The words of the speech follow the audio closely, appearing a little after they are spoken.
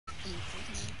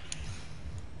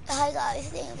hi guys,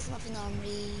 thanks for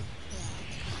Finamri.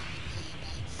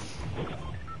 Yeah.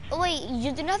 Oh wait,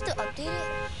 you didn't have to update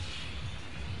it?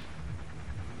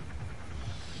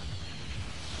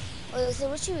 Wait, so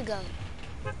where should we go?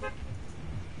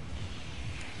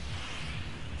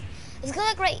 Let's go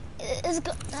like right, let's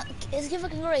go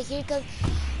fucking go right here because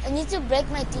I need to break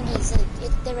my thingies, like,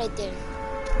 they're right there.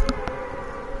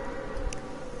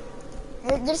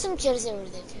 There's some chairs over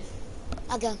there too.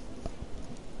 I'll go.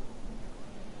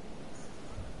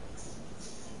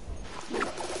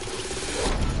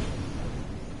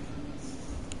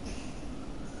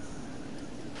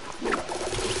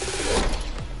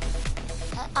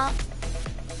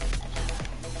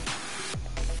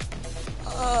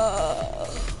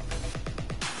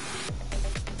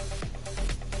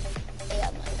 Yeah,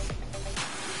 nice.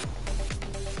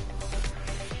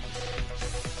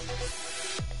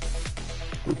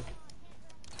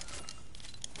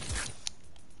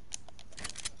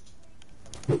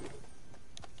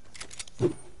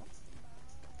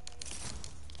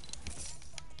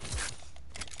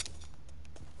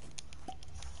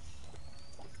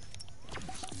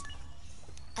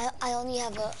 I only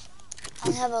have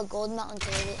a gold mountain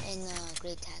turret and a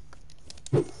great tack.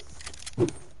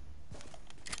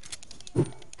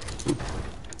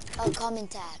 Oh, common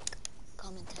tag.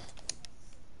 Common tag.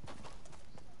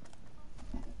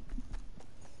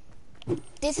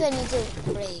 This one needs to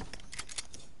break.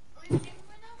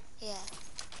 Yeah.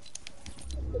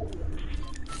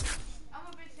 I'm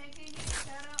a big fan. Can you give me a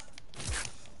shout out?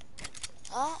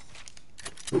 Huh?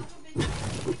 I'm a big fan.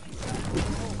 Can you give me a shout out?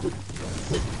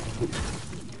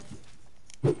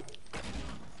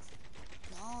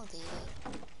 No,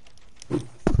 dude.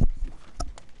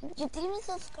 You didn't even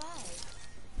subscribe.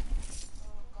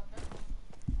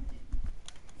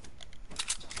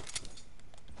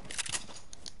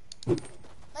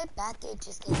 My back itch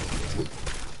is getting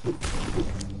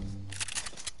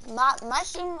my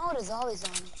stream mode is always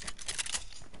on.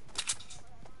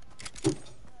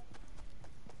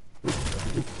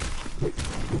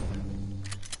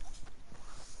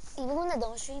 Even when I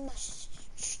don't stream, my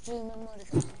stream mode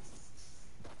is on.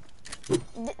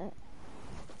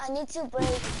 I need to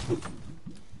break.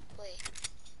 Wait.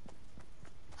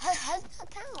 How does that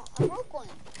count? I broke one.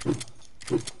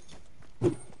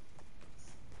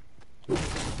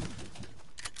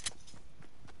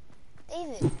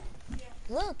 David. Yeah.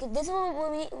 Look, this is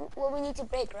what we need to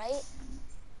break, right?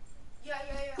 Yeah.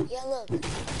 Yeah, look. I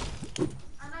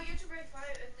know you have to break 5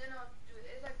 and then I'll do it.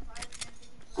 It's like 5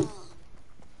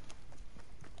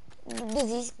 and 15. Do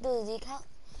these count?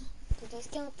 Do these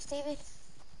count, David?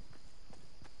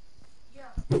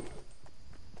 Yeah.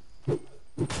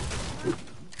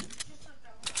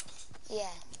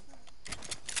 Yeah.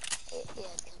 Yeah,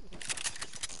 it's counting.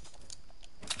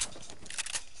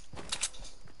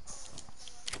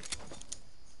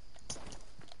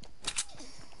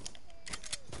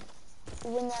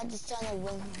 We're not just trying to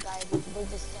win, guys. We're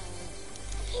just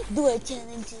trying to do our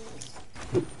challenges.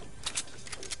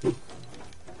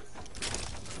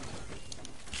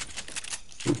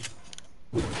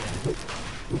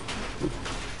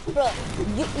 Bro,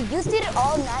 you did it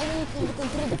all night and you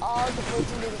completed all the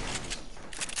 14 days.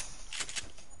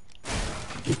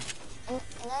 And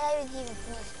I haven't even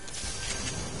finished.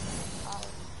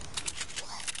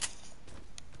 What?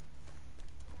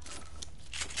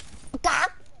 God.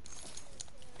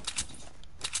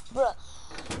 Bro,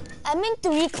 I'm in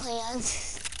 3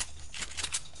 clans.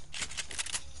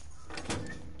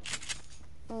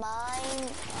 Mine,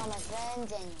 my friend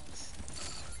Daniels.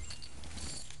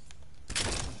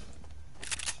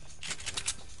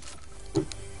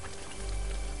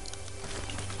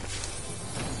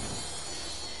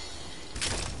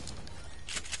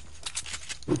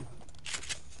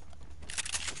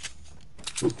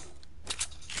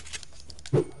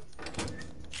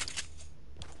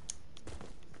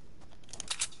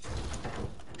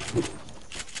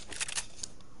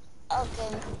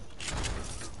 Okay.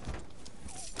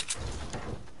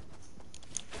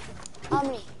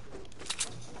 Omni,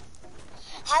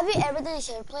 have you ever done a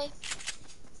share play?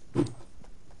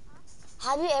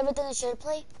 Have you ever done a share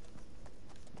play?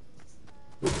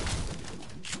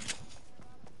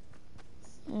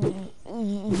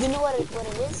 You know what it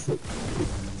is?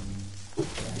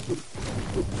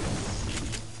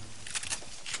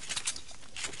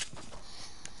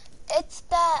 It's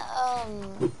that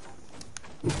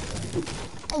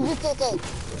okay.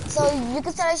 So you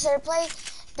can start a share play,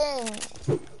 then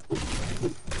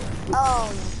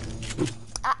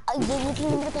you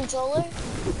can use the controller,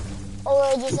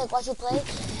 or just like watch you play,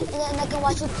 and then I can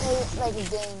watch you play like a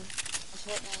game of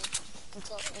Fortnite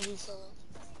until you solo.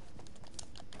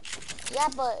 Yeah,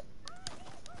 but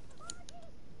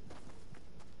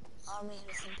Army,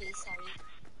 rest in peace, sorry.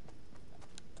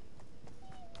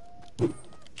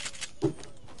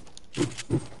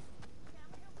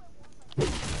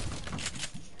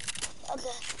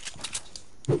 Okay.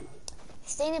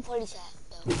 Stay in the party chat,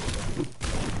 though.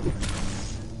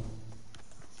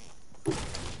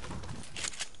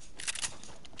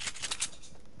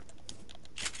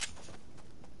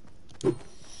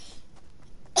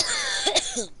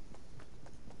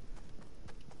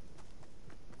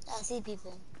 I see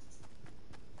people.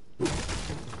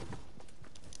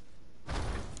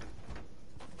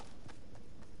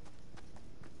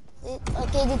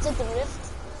 Okay, they took the rift.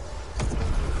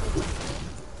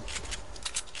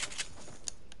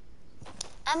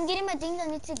 I'm getting my things I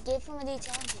need to get from the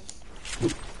challenges.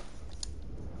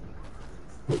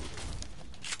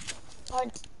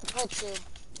 Part 2.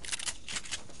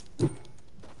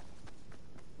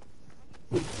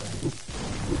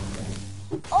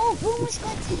 Oh, Boomer's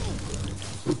got tagged.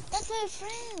 That's my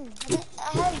friend. I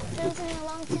haven't friends in a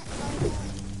long time.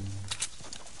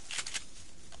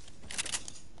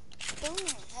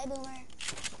 Boomer. Hi, Boomer.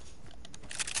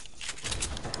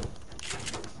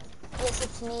 Yes,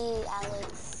 it's me,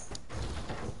 Alex.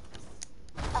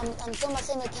 I'm still on my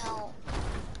same account.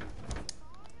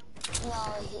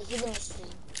 No, he's in the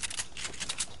stream.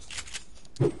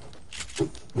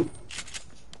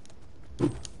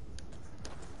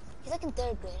 He's like in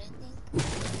 3rd grade, I think.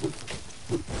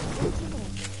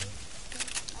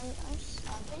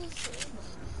 I'm pretty sure, but...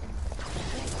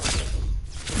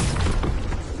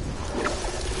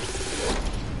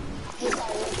 Hey,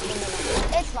 sorry,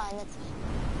 it's fine, it's fine.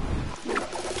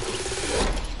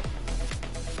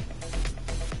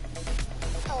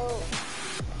 Oh,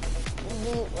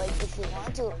 like if you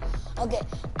want to. Okay,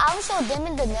 I'll show them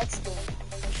in the next game.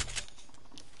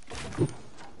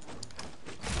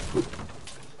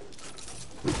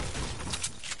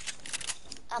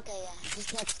 Okay, yeah,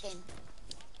 just next game.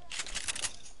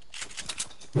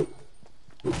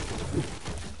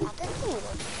 I can see it.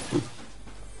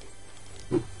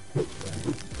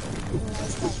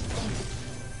 Nice guy, thank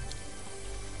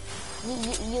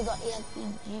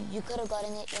you. You could have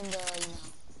gotten it in the,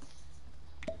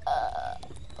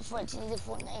 unfortunately, the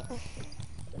Fortnite.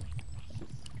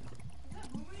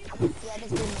 Yeah,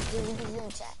 that's good. He's in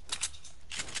chat.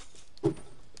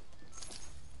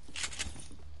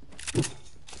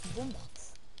 Boombox.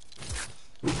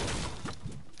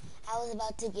 I was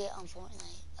about to get on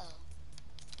Fortnite. Oh.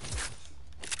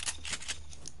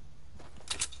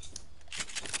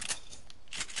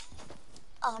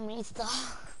 Restart.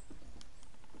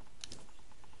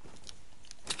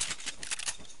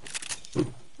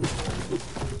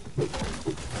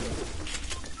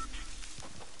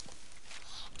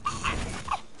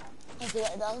 Okay,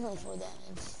 that was only 4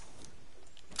 damage.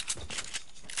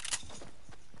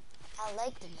 I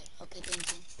like them. Okay,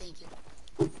 thank you.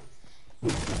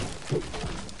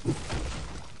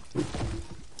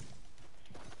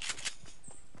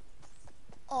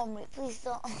 Oh my, please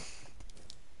don't.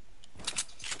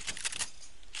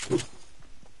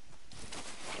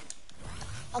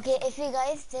 Okay, if you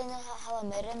guys didn't know how I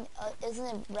met him, isn't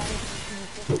it rank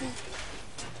 50?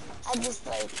 I just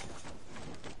like...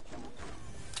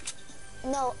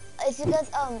 No, it's because,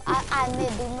 I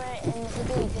made Boomer in the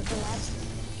 50 match.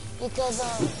 Because,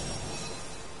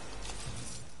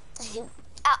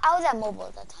 I was at mobile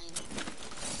at that time.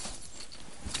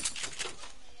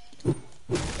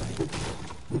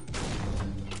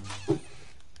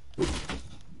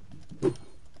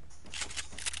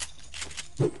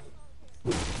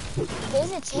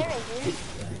 There's a chair right here.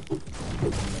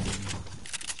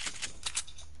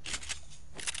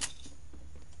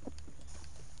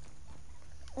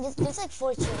 There's like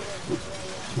 4 chairs right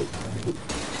here.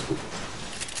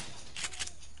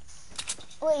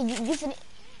 Wait, you finished?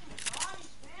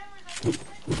 You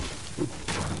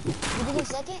did it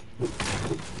second?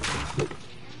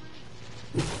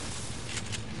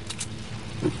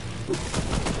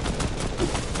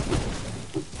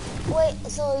 Wait,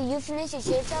 so you finished your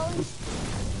chair challenge?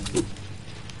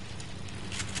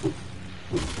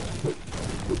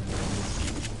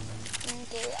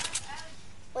 Okay.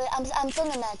 Wait, I'm still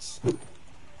in the match.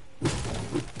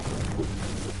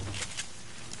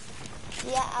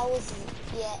 Yeah,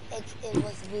 it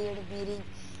was weird meeting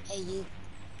a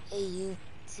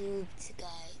YouTube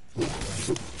guy. Yeah.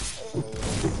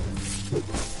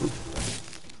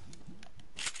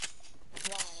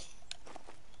 Why?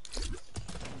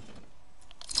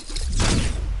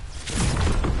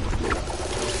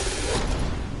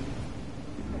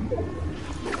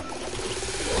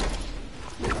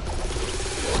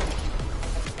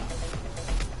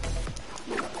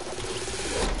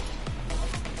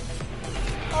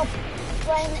 Oh,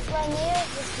 right here,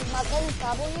 my cousin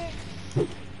Pablo here.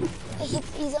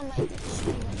 He's on my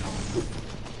stream right now.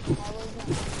 Pablo's my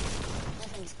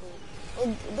friend's cool.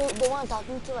 The one I'm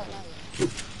talking to right now, yeah.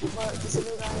 But this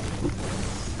other guy,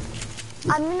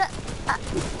 I'm gonna.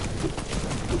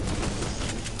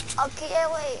 Okay,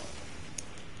 wait.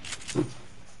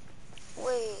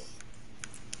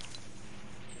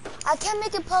 I can't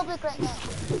make it public right now.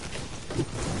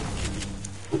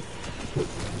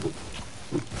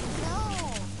 No,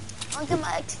 I'll get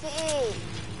my XP.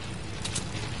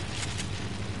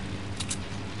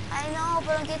 I know,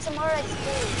 but I'll get some more XP.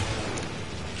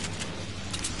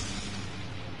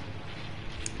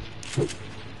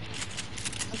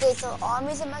 Okay, so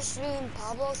Army's in my stream,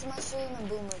 Pablo's in my stream, and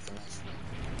Boomer's in my stream.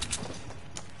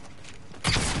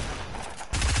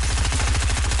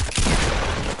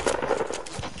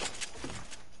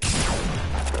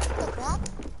 What the crap?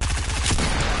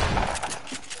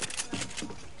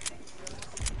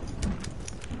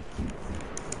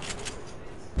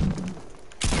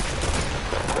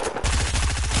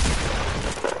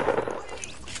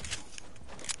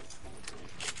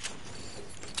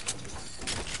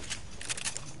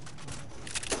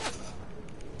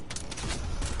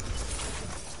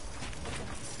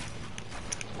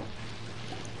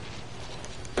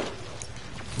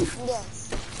 Yes.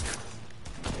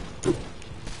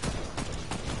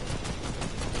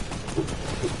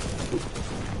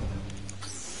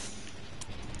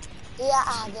 Yeah, I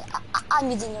have it.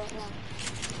 I'm using it right now.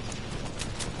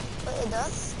 Wait, it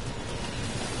does?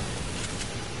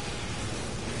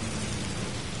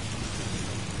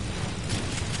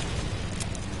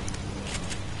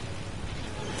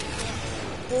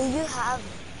 Do you have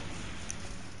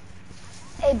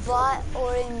a bot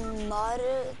or a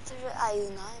monitor? I do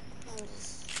not. I'm just.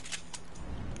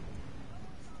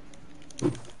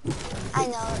 I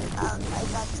know. I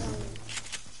got some.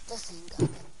 Just saying, got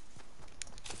it.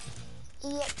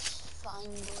 Yep,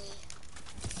 finally.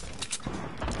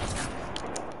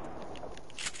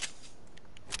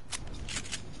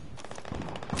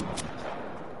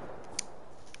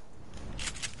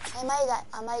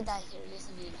 I might die here, just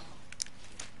so you know.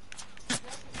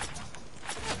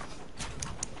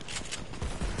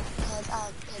 Cause I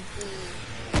could be.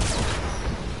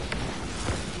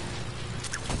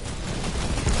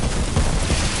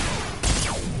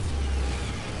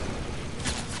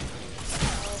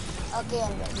 Okay,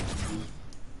 I'm ready.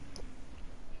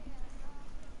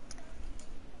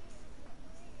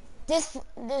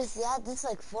 There's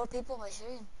like 4 people on my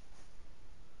stream.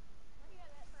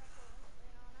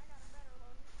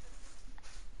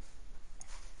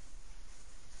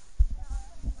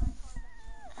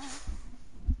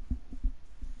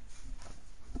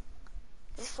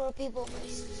 There's 4 people on my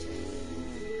stream.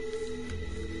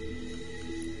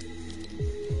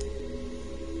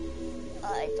 I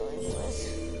thought it was.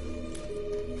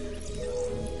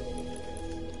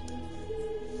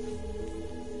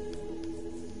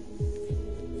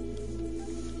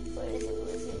 Where is it?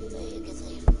 It's right here.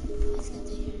 It's right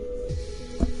here.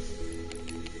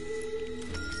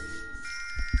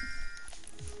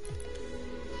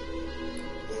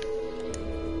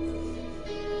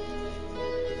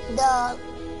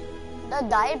 The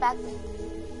died back then.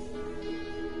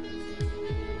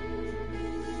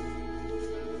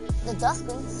 The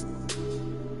dustbins.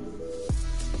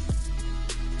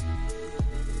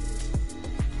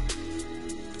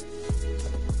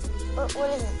 What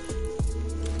is it?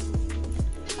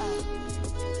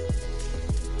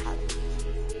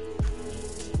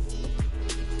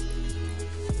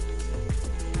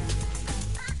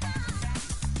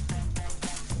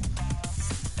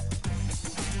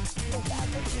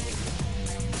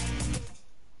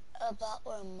 About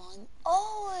or a month.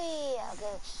 Oh yeah,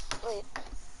 okay. Wait.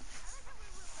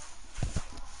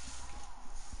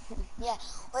 Yeah,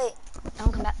 wait.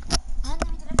 I'll come back.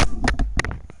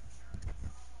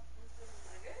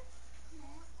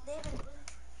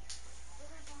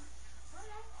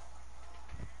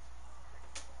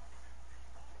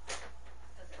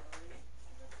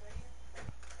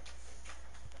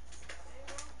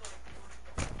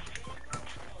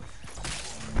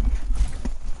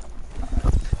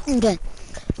 Okay.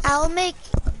 I'll make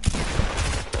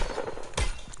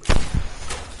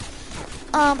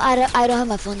I don't have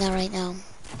my phone now right now.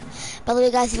 By the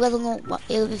way, guys, if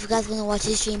you guys wanna watch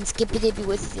this stream, Skippy Dippy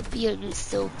with Skippy, or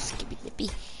so Skippy Dippy.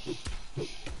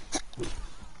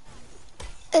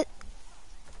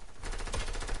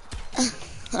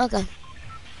 Okay.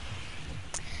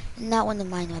 Not one of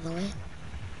mine, by the way.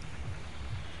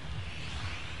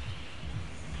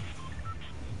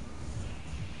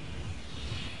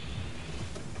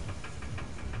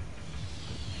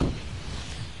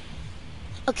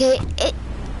 Okay,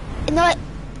 no,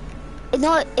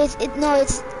 no,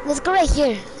 let's go right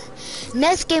here.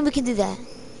 Next game we can do that.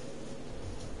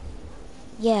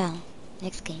 Yeah,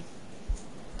 next game.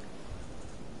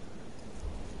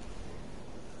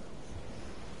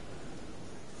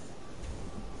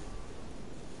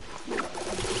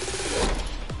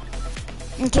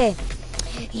 Okay,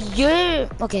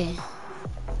 okay.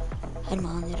 And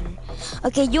monitor.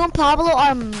 Okay, you and Pablo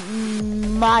are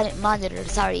monitor.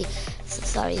 Sorry,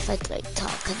 sorry if I like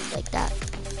talk kind of like that.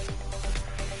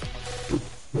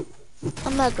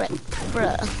 I'm not great,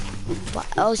 bruh.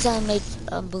 I was trying to make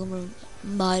a boomer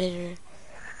monitor.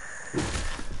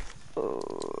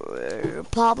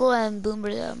 Pablo and Boomer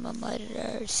are my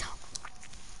monitors.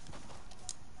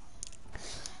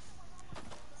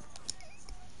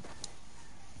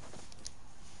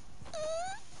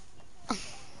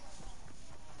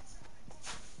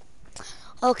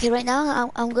 Okay, right now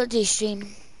I'm going to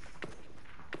stream.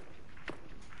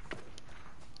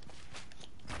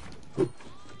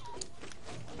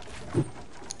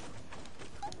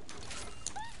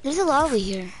 There's a lot over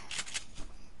here.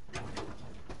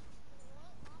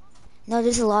 No,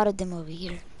 there's a lot of them over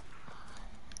here.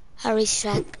 A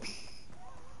racetrack.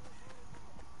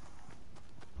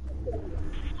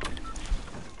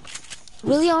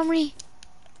 Really, Omri?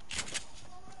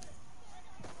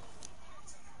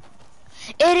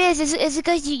 It is. It's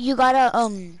because you gotta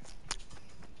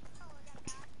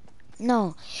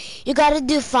no, you gotta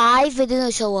do 5 and then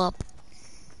it'll show up.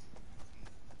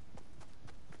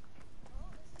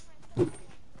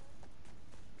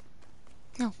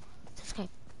 No, subscribe.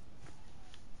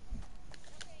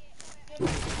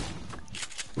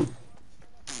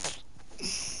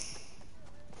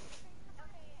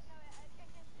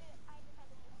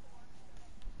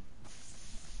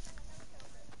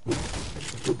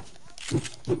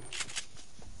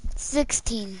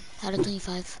 $16 out of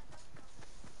 25.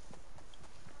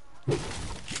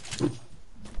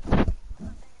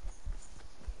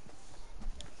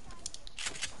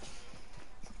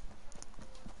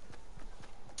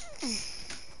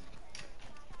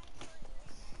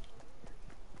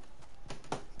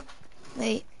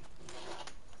 Wait.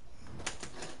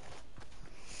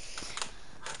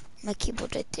 My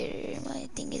keyboard right there, my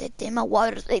thing is right there, my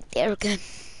water's right there again.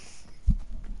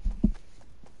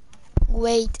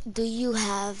 Wait, do you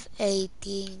have a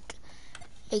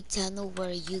channel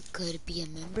where you could be a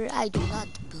member? I do not,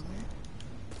 Boomer.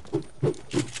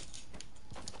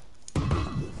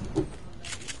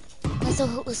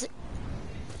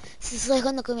 Estoy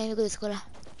jugando con mi amigo de escuela.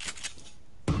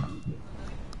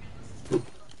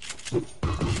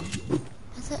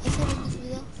 ¿Ese viendo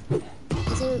videos?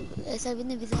 ¿Ese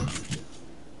viendo videos?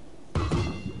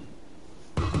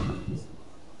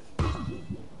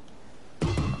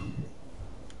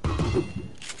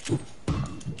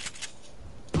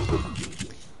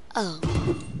 Oh.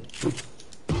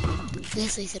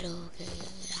 Eso hice lo que...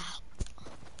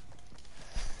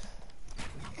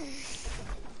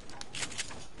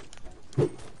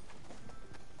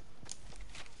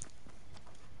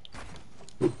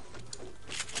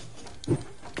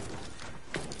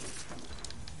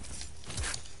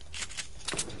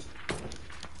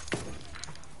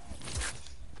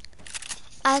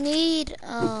 I need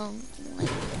like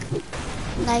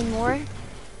 9 more.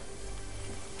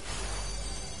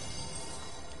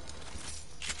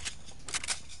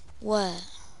 What?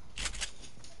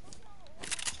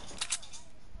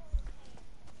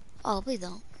 Oh, please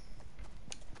don't.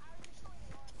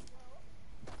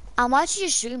 I'm watching your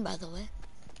stream, by the way.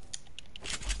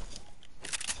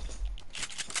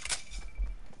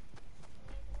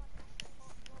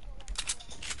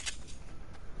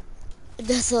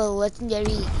 That's a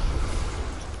legendary.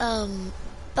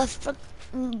 But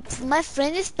my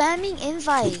friend is spamming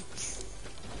invites.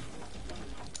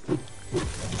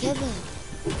 Kevin.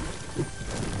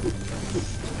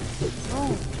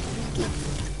 No,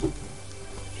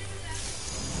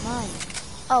 mine.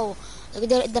 Oh,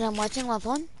 look at that I'm watching my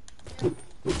phone.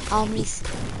 Please.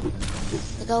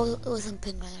 Look how it was on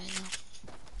ping right now.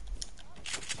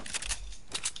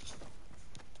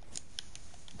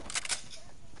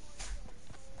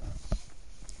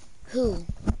 Who?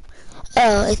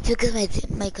 Oh, it's because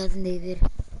my cousin David.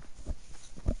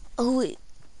 Oh wait.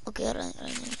 Okay, I don't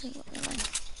think never mind.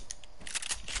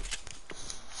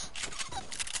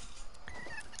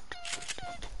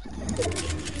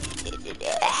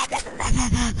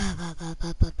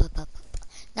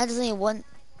 Now there's only one.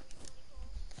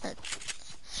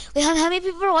 Wait, how many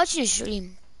people are watching your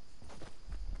stream?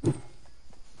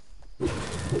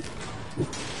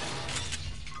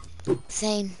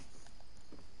 Same.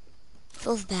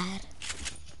 Feels bad.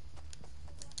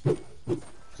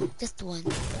 Just one.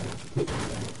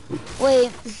 Wait,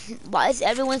 why is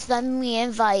everyone spamming me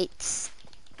invites?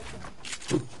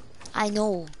 I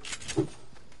know.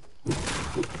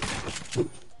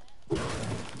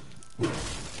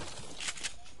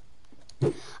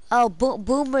 Oh,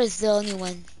 Boomer is the only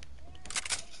one.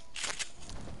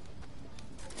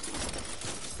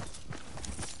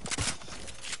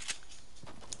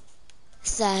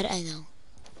 Sad, I know.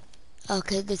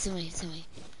 Okay, good, somebody.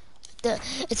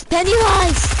 It's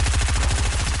Pennywise!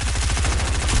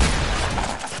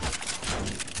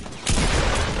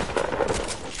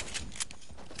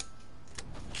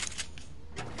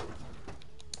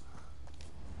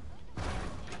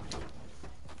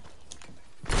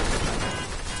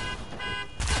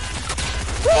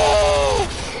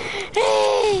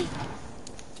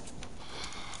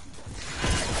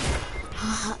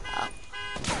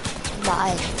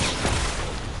 Bye.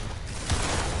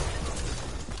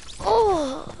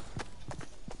 Oh,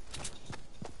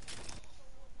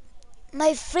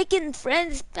 my freaking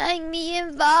friend's spamming me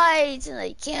invites and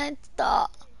I can't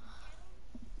stop.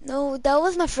 No, that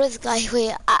was my first guy.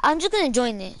 Wait, I'm just gonna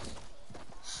join it.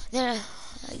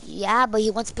 Yeah, but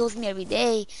he wants to play with me every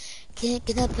day. Can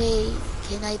I play?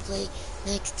 Can I play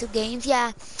next 2 games?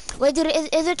 Yeah. Wait, dude, is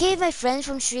it okay if my friends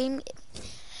from stream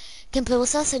can play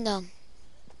with us or no?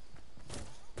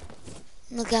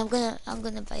 Okay, I'm gonna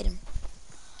invite him.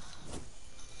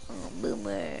 Oh,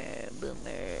 boomer.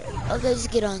 Okay,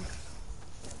 just get on.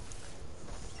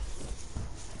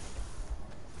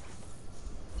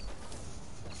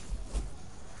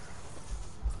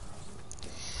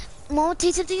 Mom, tell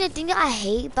you something. I think that I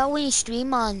hate about when you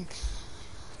stream on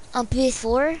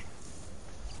PS4.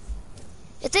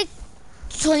 It's like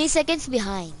 20 seconds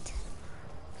behind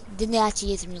than it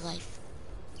actually is in real life.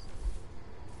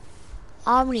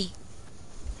 Omri.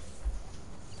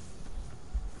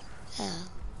 Oh,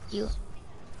 you.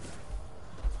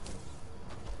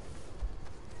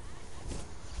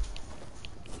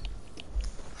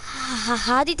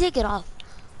 How do you take it off?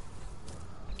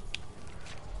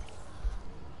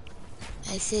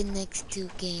 I said next 2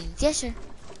 games. Yeah, sure.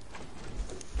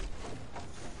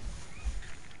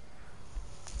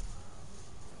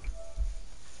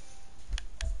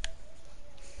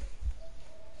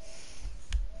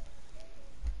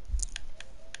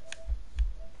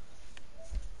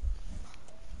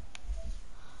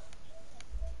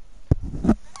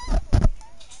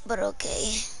 But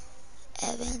okay.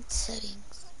 Advanced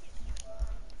settings.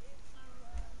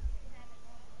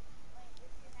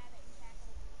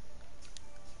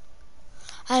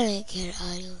 I don't care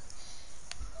audio.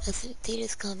 The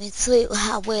spectators comments. So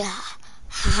wait,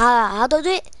 how do I do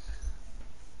it?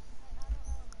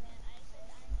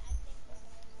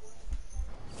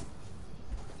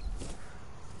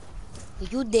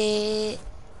 You did.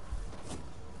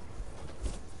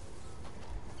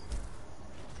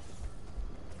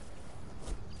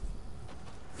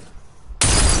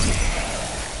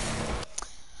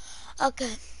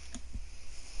 Okay.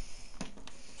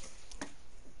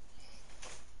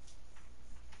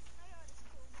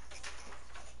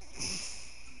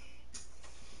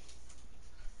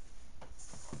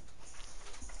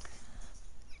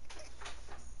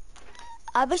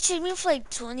 I've been streaming for like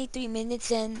 23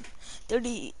 minutes and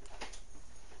 40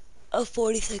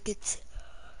 seconds.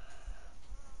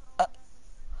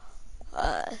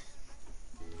 Uh,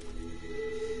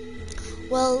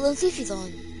 well, let's see if he's on.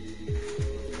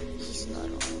 He's not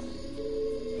on.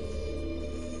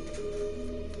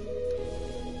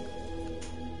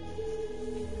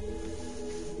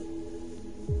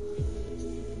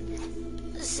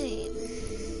 Let's see.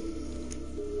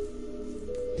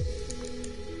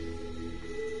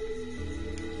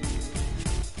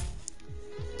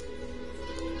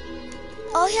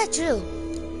 Oh yeah, true.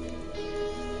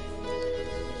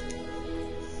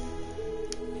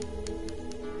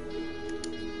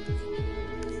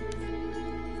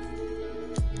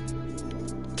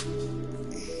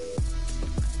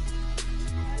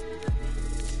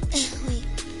 Wait.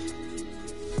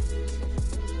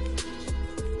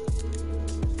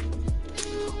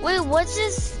 Wait, what's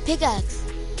this pickaxe?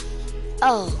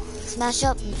 Oh, smash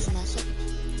up. Smash up.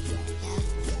 Yeah.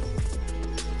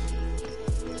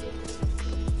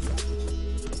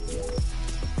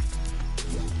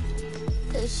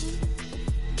 Is she?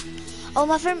 Oh,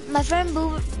 my friend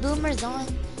Boomer's on.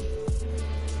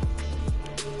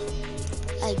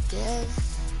 I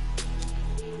guess.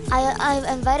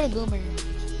 I invited Boomer.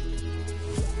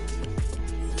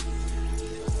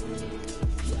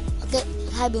 Okay,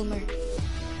 hi Boomer.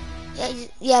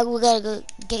 Yeah, we gotta go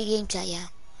get game chat. Yeah.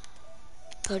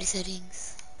 Party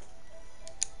settings.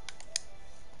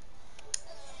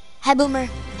 Hi Boomer.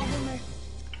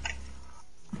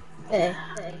 Hey.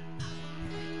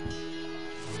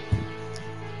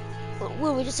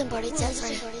 We just imported text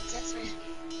right?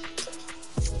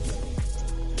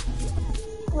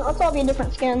 Let's all be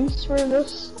different skins for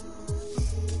this.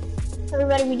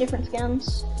 Everybody be different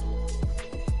skins.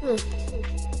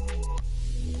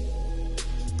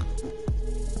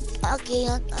 Okay,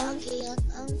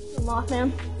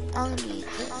 Mothman. I'll be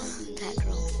that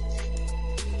girl.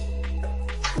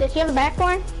 Does she have a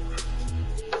backbone?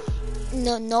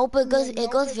 No, but it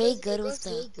goes very good with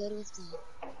the.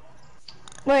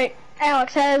 Wait,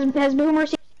 Alex, has Boomer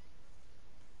seen?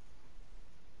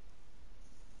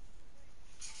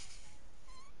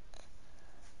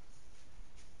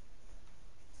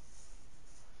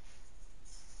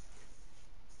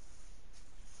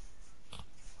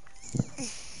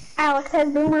 Alex,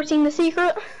 has Boomer seen The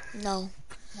Secret? No.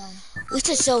 We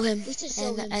should show him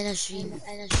and a stream.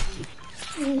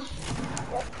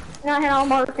 Not here, I'll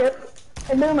mark it.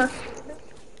 Hey, Boomer.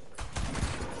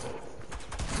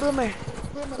 Boomer.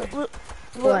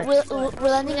 We're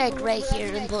landing like right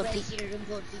here in Boat Peak.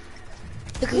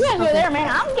 You guys go there, man.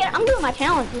 I'm doing my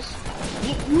challenges.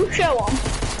 You show them.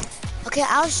 Okay,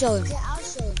 I'll show him.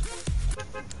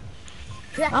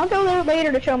 I'll go there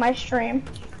later to show my stream.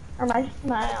 Or my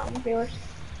viewers.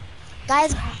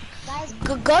 Guys,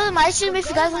 go to my stream if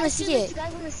you guys want to see it.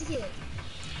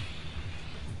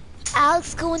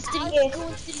 Alex, go into the.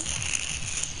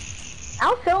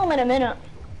 I'll show him in a minute.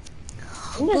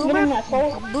 I'm just getting that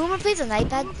soul. Boomer plays an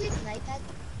iPad.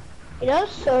 He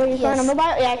does? So he's playing a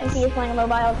mobile? Yeah, I can see he's playing a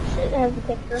mobile. It has the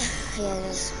picture. Yeah, it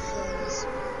is.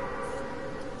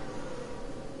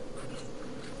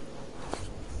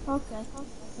 Okay.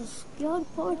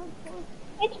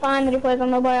 It's fine that he plays on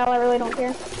mobile, I really don't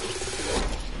care.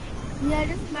 Yeah, it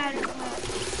doesn't matter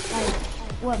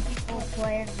what people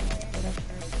play.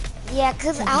 Yeah,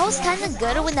 cause I was kind of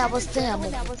good when I was playing on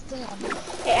mobile.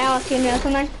 Hey Alex, you know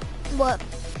something? What?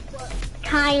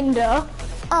 Kinda.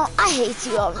 Oh, I hate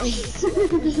you already.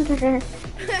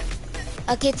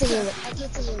 Okay, to hear it.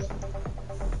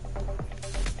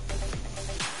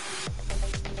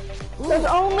 There's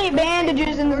only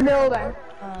bandages in the building.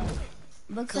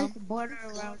 Looks like the border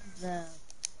around the.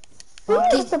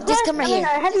 Just come right here.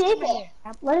 Heavy apple.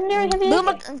 Legendary heavy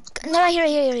Boomer, apple. no, right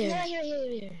here.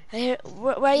 Right here.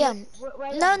 Where I am.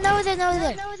 No,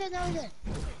 there.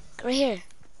 Right here.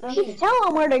 Tell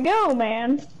them where to go,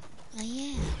 man. Oh,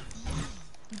 yeah.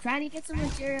 I'm trying to get some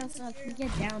material so I can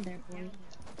get down there, boy.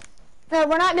 No,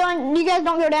 we're not going. You guys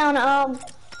don't go down.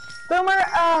 Boomer.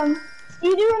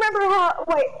 You do remember how?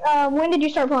 Wait. When did you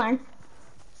start playing?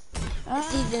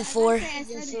 Season 4. I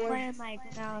started playing like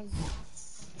when I was.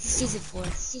 Season 4.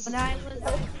 When I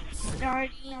was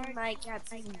starting like at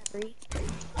season 3.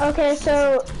 Okay,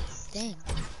 so. Dang.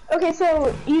 Okay,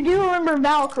 so you do remember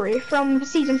Valkyrie from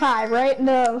season 5, right?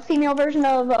 The female version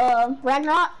of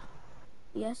Ragnarok.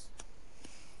 Yes.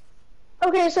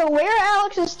 Okay, so where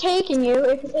Alex is taking you,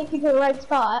 if it takes you to the right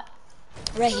spot,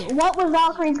 Right here. what was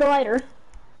Valkyrie's glider?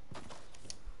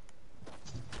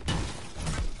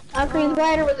 Valkyrie's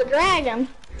glider was a dragon.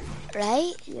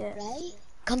 Right? Yeah. Right?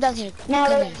 Come down here. Now,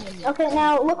 Come here. okay,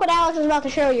 now look what Alex is about to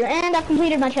show you, and I've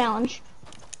completed my challenge.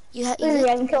 Literally,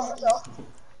 I can kill myself.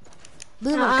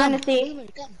 Boomer, I'm come. gonna see.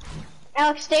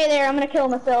 Alex, stay there. I'm gonna kill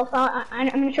myself. I'm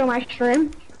gonna show my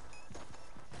stream.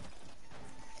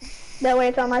 That way,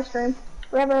 it's on my stream.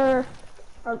 Forever,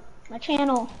 or my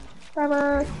channel.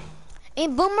 Forever.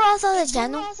 And Boomer also has a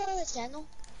channel.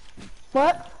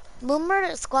 What?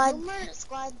 Boomer Squad.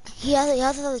 He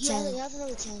has another channel.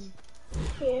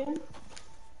 Yeah.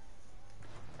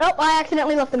 Oh, I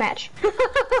accidentally left the match.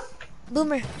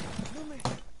 Boomer.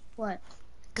 What?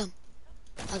 Come.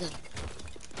 Okay.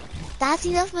 That's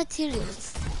enough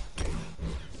materials.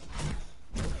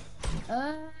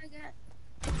 I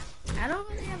don't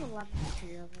really have a lot of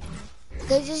material.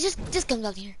 Okay, just come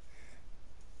down here.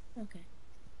 Okay.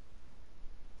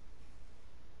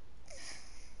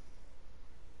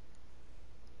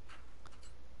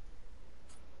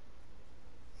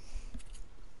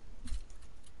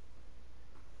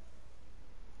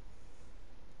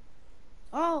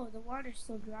 Oh, the water's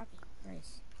still dropping.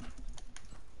 Nice.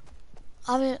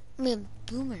 I mean,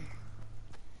 Boomer.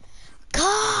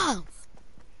 Come!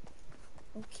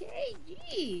 Okay,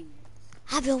 geez.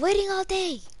 I've been waiting all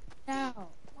day. Now.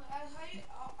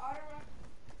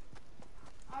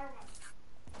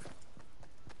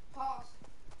 Pause.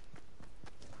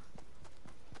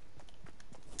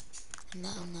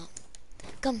 No.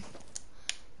 Come.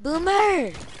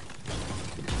 Boomer!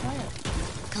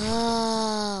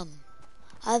 Come.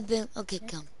 I've been, okay,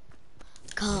 come.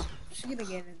 Come. She's gonna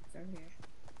get in from here.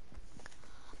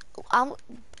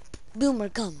 Boomer,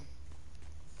 come.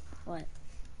 What?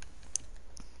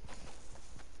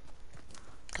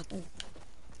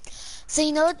 So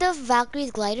you know the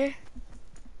Valkyrie's glider?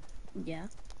 Yeah.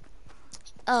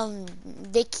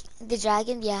 The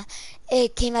dragon, yeah,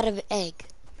 it came out of an egg.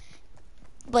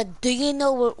 But do you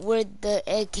know where the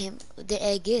egg came? The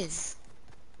egg is.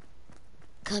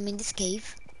 Come in this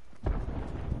cave. I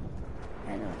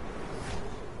know.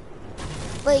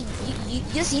 Wait,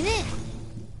 you seen it?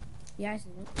 Yeah, I see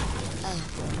it.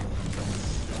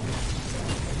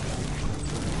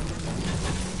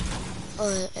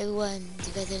 Oh, everyone,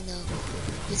 you guys don't know.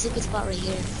 There's a good spot right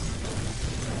here.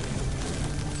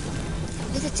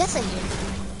 There's a chest right here.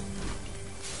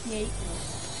 Yeah, you can.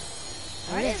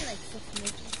 A I rift. have like 6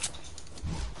 missions.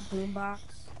 Boombox.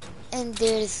 And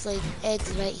there's like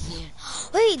eggs right here.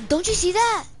 Wait, don't you see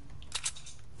that?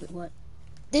 Wait, what?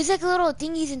 There's like little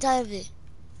thingies inside of it.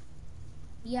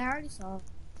 Yeah, I already saw it.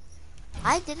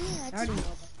 I didn't. I already know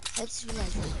that. I just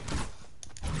realized that.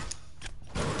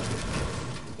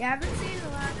 Yeah, I've been seeing a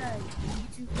lot of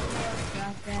YouTube videos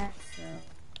about that, so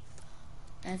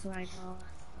that's what I know.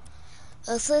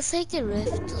 So let's take the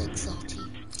rift, like salty.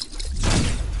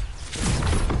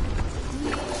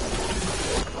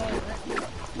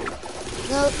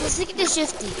 No, let's take the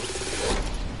shifty.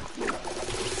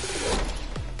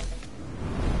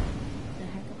 The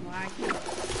heck of lag. And I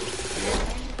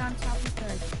landed on top of the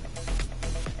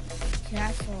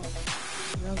castle.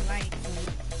 Real light.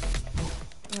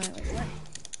 Wait, what?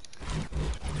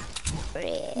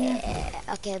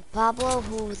 Okay, Pablo,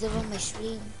 who's ever on my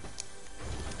stream,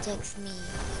 text me,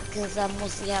 because I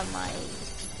mostly have my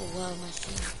people who are on my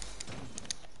stream.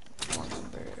 Phone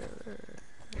number.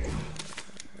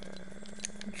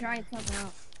 I'm trying to come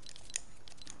out.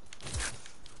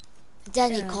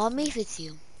 Danny, Yeah. call me if it's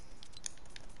you.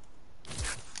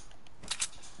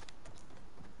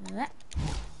 What?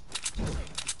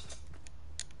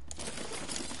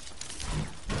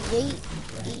 Yay,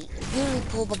 really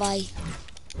cool, bye-bye.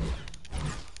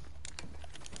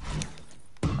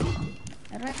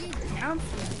 How do I get down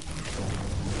here?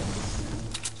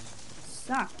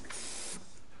 Suck.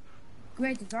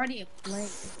 Great, there's already a plane.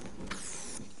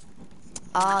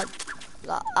 Okay,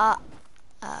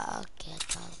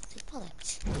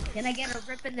 pawlowicz. Can I get a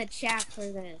rip in the chat for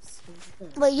this?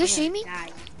 Wait, you're I'm gonna streaming?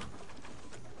 die.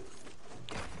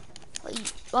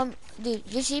 Wait, dude,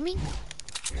 you're streaming?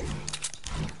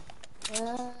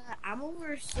 I'm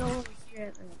still over here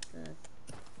at the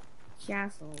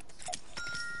castle.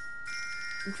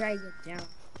 I'm trying to get down.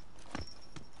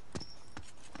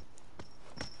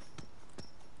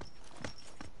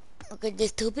 Okay,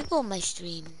 there's 2 people on my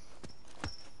stream.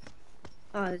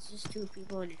 Oh, it's just 2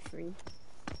 people on your stream.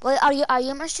 Wait, are you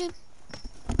on my stream?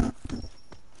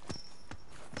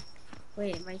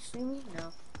 Wait, am I streaming?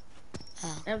 No.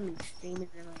 Oh. I haven't been streaming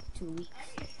in like 2 weeks.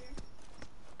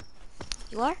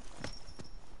 You are?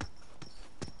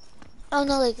 Oh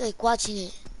no, like watching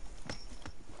it.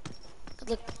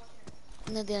 Look,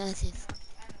 no, the other thing.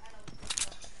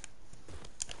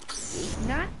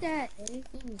 Not that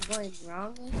anything's going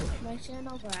wrong with my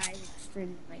channel, but I haven't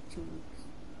streamed in like 2 weeks.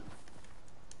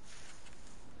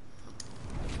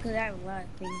 Because I have a lot of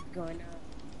things going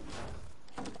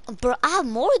on. Bro, I have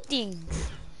more things.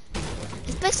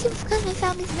 Especially because my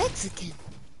family's Mexican.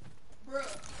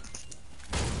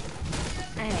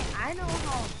 Hey, I know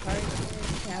how hard it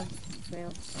is to have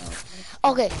trails, so...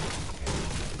 Okay,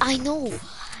 I know.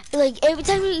 Like every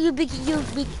time you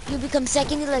become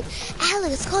second, you're like,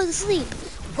 Alex, go to sleep.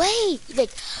 Wait,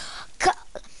 like,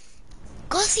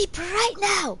 go sleep right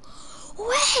now.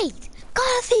 Wait, go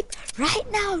to sleep right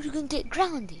now. You're gonna get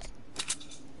grounded.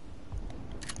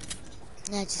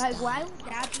 Nah, just Like, stop. why would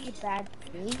that be a bad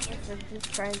thing if they're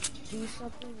just trying to do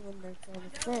something when they're trying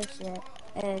to finish it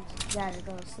and you gotta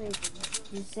go to sleep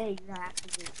and you say you have to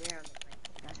get down?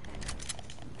 Like, what the heck?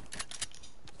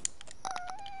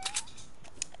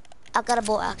 I got a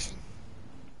bow action.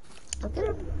 Look at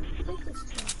him. Look at this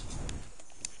guy.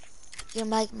 Your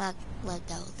mic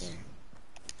lagged out there.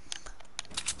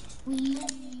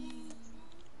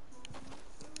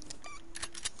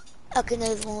 Okay,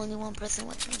 there's only one person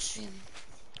watching the stream.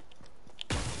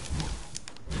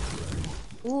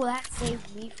 Ooh, that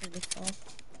saved me from the fall.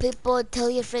 People, tell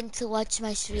your friend to watch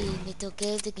my stream. It's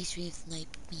okay if they can stream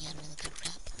snipe me. I don't give a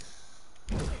crap.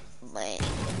 But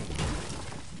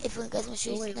if you guys want to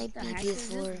stream Oh, wait, snipe what the me, heck? There's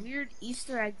this weird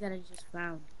Easter egg that I just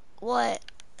found. what?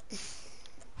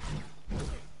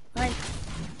 Like,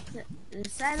 the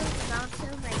side of the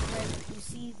mountain, like where you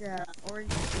see the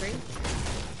orange grape,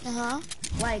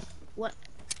 like, what,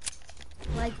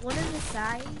 like, one of the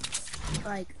sides,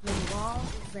 like, the wall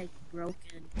is, like,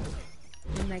 broken,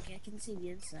 and, like, I can see the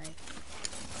inside.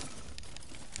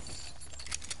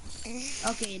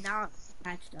 Okay, now it's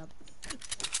patched up.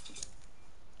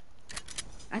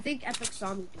 I think Epic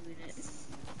saw me doing it.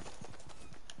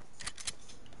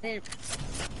 Then,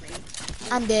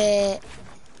 I'm dead.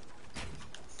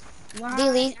 why?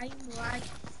 Delete. I'm like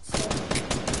so.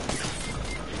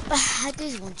 I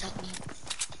just won't tap me.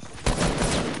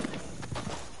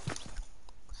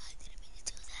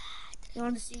 I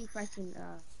want to see if I can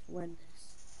win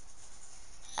this.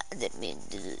 I didn't mean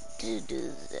to do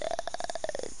that.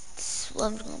 Well,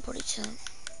 I'm just gonna put it down.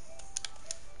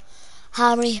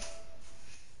 Hamri.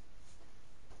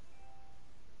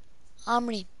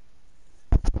 Hamri.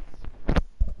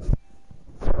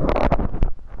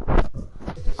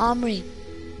 Amri.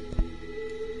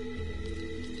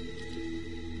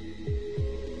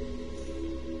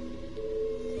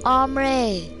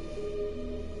 Amri.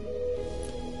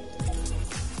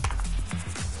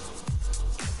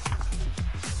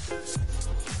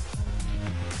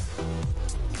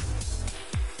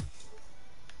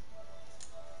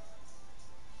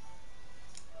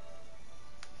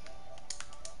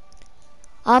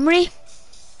 Amri?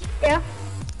 Yeah.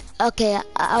 Okay,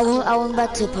 I went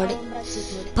back to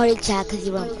party chat because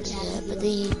you weren't party chat, but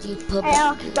then you put Hey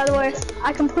Alex, by the way,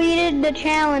 I completed the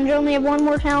challenge. I only have one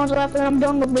more challenge left, and I'm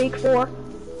done with week 4.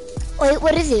 Wait,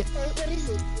 what is it?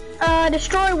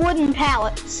 Destroy wooden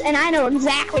pallets, and I know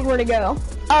exactly where to go.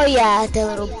 Oh yeah, the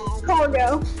little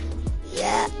Cargo.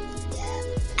 yeah.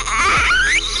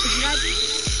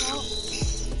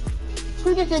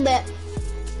 Who just did that?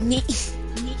 Me.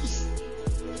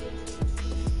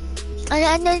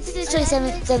 I need to show you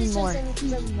seven more.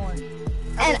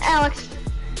 And Alex,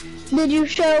 did you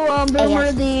show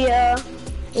Boomer Yeah,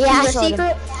 the I showed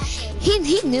secret? him.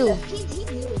 He knew.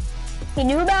 He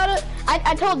knew about it?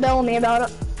 I told Bellamy about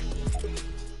it.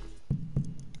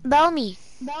 Bellamy.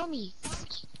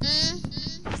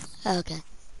 Okay.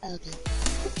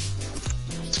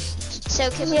 So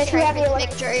can we Yes, we try have the the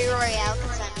victory royale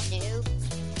because I'm a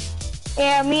noob?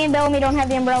 Yeah, me and Bellamy don't have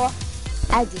the umbrella.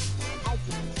 I do.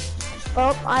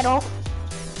 Oh, I don't.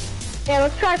 Yeah,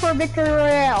 let's try for a victory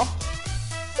royale.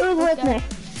 Who's with me?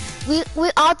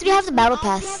 We all three have the battle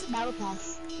pass.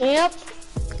 Yep.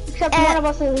 Except one of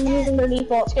us is using their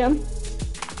default skin.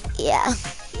 Yeah.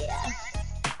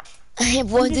 I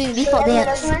have one doing default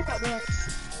dance.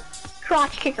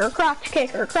 Crotch kicker, crotch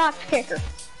kicker, crotch kicker.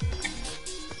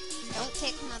 Don't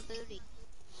kick my booty.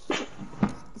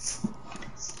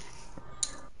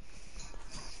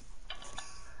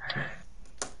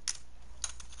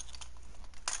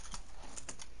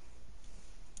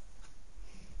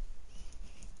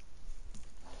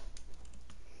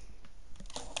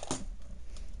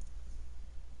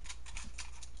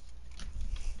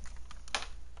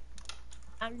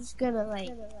 I'm just gonna like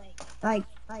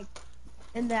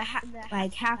in the half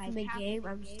of the game,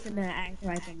 I'm just gonna act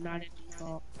like I'm not in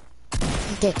default.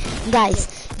 Okay,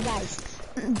 guys.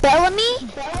 Bellamy,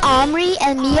 Omri,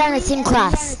 and me are in the same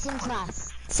class.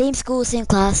 Same school, same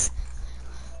class.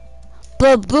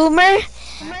 But Boomer,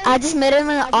 I just met him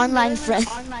an online friend.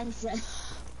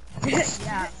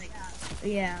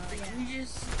 Yeah,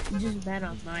 we just met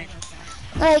online.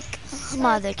 Like,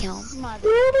 mother count.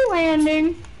 Where are we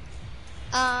landing?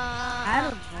 I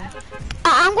don't know.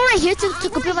 I'm going here to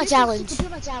complete my challenge.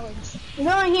 I'm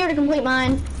going here to complete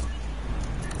mine.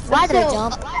 Why did I So,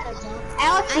 jump?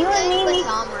 Alex, you I'm and good me. with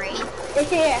Omri.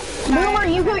 Yeah. Boomer,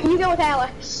 you go with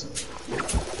Alex.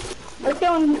 We're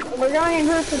going in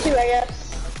groups of 2, I guess.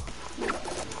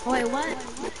 Wait, what?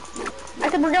 I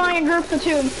said we're going in groups of 2.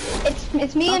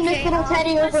 It's me and this little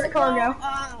Teddy over at Cargo.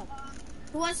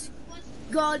 Who wants to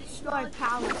go destroy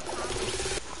power?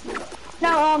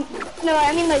 No,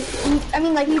 I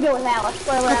mean like you go with Alex.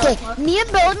 Okay, me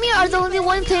and Bellamy are the only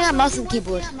one playing on mouse and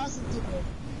keyboard.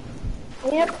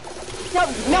 Yep.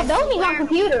 No, Bellamy's on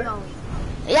computer.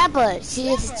 Yeah, but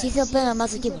she's still playing on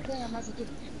mouse and keyboard.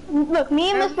 Look,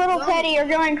 me and this little Teddy are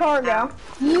going Cargo.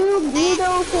 You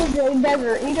go to the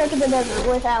desert. You go to the desert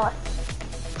with Alex.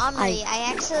 Omri,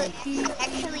 I actually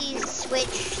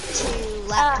switched to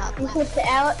laptop. You switched to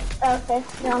Alex? Okay.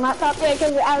 No, I'm not top yet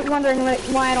because I was wondering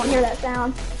why I don't hear that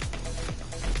sound.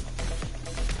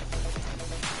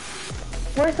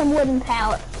 Where's some wooden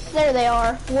pallets? There they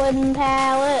are. Wooden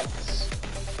pallets.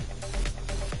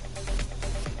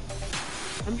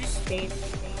 I'm just staying.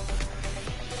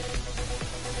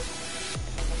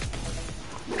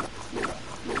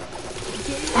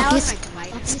 Alex,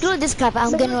 Screw this crap,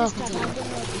 I'm getting off.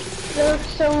 there's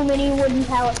so many wooden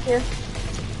pallets here.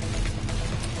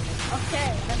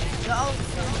 Okay, let's go.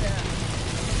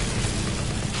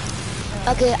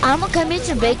 Okay, I'm gonna come here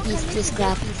to break this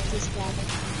crap.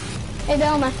 Hey,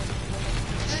 Velma.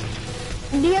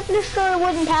 Do you have to destroy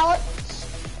wooden pallets?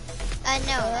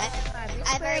 No,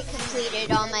 I've already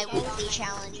completed all my weekly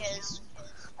challenges.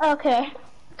 Okay.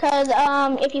 Cause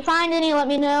if you find any, let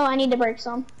me know. I need to break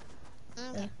some.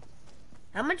 Okay.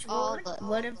 How much All wood? the-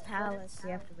 Wooden pallets do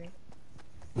you have to make?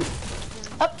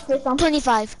 Oh, there's some.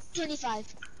 25.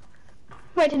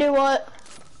 Wait, to do what?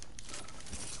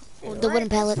 The wooden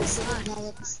pallets.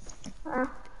 Yeah,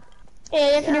 you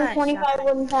have to do Yeah, 25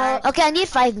 wooden pallets. Okay, I need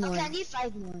 5 more.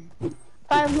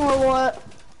 5 more what?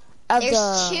 Of There's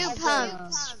the... 2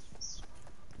 pumps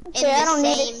in Okay, I the don't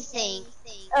need same it.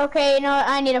 thing. Okay, you know what?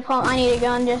 I need a pump. I need a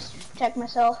gun. Just check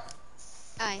myself.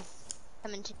 Alright,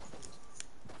 coming to.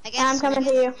 I guess I'm coming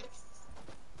to you.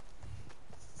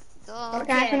 Go.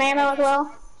 Can I have some ammo as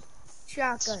well?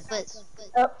 Shotgun. But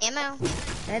Oh, ammo.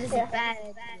 That is Yeah. a bad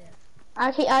idea.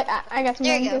 I got some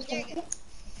There you ammo. go.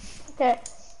 Okay.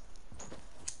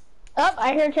 Oh,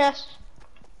 I hear a chest.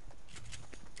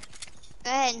 Go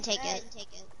ahead and take it.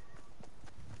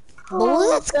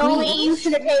 Oh, that's Only green. you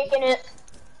should have taken it.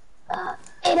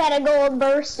 It had a gold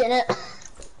burst in it.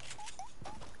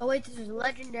 Oh wait, this is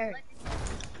legendary.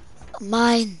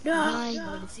 Mine. I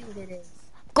want to see what it is.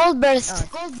 Gold burst.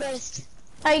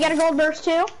 Oh, you got a gold burst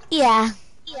too? Yeah.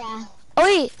 Oh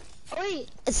wait.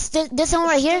 It's this one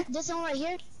right here.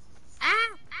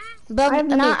 Bum, I've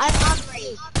not.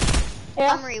 Omri,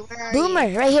 Yeah. Omri, where are Boomer,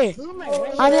 you? right here. On me.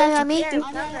 Yeah, Are I you I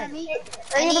able need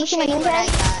to to see show my you name what I tag?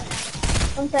 got.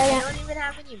 1 I second. don't even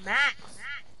have any mats.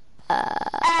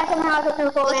 Somehow I took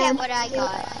the full Look at damage. what I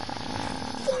got.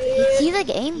 He's like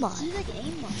aimbot.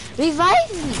 Revive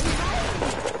me.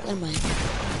 Never mind.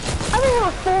 I think there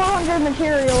were 400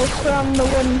 materials from the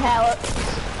wooden pallet.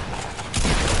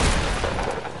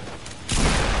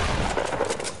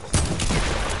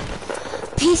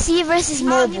 PC versus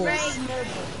mobile.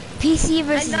 PC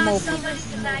versus I know mobile. somebody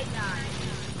tonight.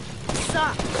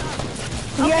 Stop.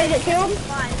 You guys get killed?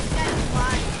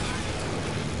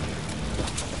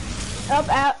 Up,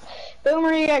 out.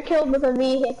 Boomer, you got killed with a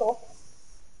vehicle.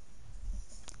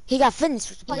 He got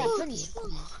finished.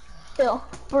 Still.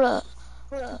 Bruh.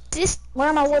 This. Where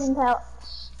are my wooden pallets?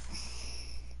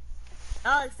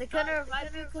 Alex, they couldn't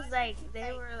revive me because like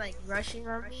they were like rushing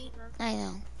on me. I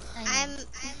know.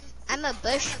 I'm a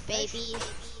bush baby.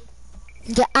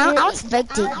 Yeah, I'm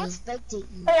expecting you.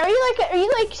 Hey, are you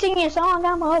like singing a song?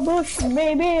 I'm a bush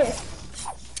baby.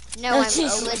 No, I'm a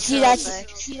She's literal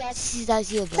bush.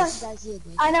 that's you, boss.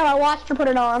 I know. I watched her put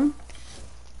it on.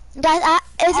 Guys,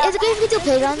 is the game we do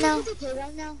playground now?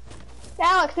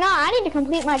 Alex, no, I need to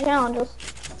complete my challenges.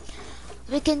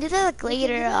 We can do that like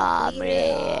later.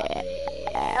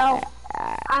 Oh,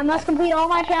 I must complete all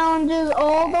my challenges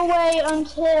all the way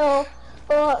until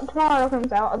tomorrow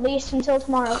comes out. At least until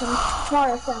tomorrow's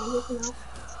challenges come out.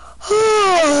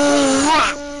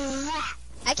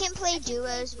 I can play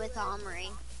duos with Omri.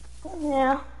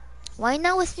 Yeah. Why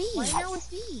not with me? You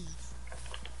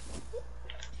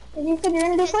said you're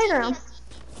gonna do playground.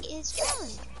 It's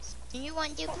challenges. And you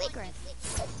want to do playground.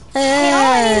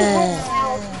 It's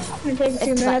gonna take a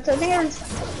few minutes. I think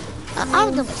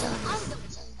I'll do myself.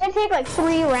 it's gonna take like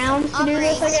 3 rounds to do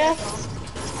this, I guess.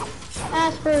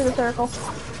 That's for the circle.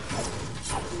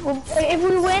 Well, if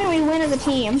we win as a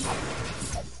team.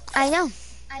 I know.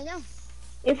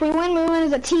 If we win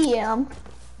as a team.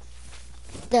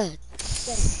 The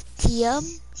TM.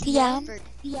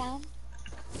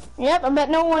 Yep, I bet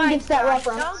no one gets that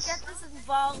reference. Don't get this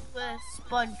involved with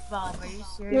SpongeBob. Are you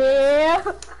serious?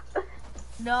 Yeah.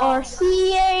 No. Or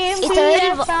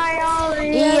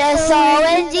C-A-M-P-S-I-R-E.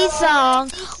 ESONG song.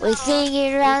 We sing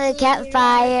it around the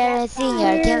campfire and sing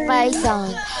our campfire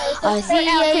song. Our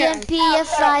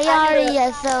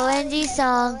CAMPFIRESONG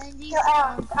song.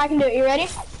 I can do it. You ready?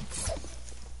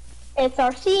 It's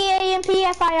our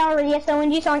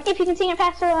CAMPFIRESONG song. If you can sing it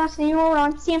faster than us, then you will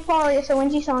run.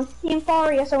 CMFARESONG song.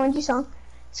 CMFARESONG song.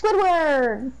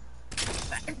 Squidward.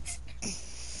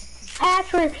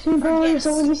 Patrick,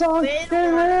 CMFARESONG song.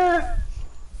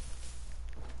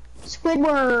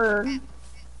 Squidward.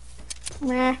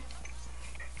 Meh.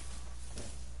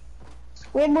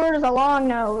 Squidward is a long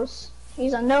nose.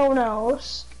 He's a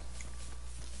no-nose.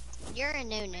 You're a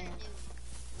no-no.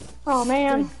 Oh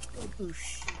man.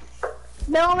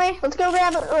 Bellamy, let's go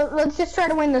grab it. Let's just try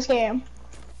to win this game.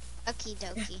 Okie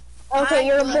dokie. Okay,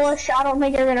 you're a bush. I don't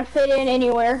think you're gonna fit in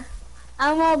anywhere.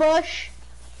 I'm a bush.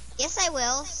 Yes, I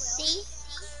will. See?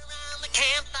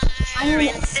 I'm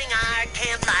And sing our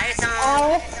campfire song.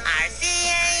 Oh. Our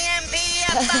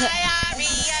CAMPFIRESONG.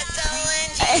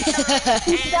 And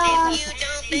if you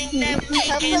don't think that we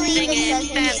can Hopefully sing this it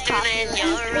doesn't get faster than copyrighted.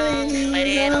 you're wrong, but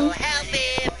it'll help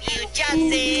if you just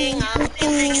sing along.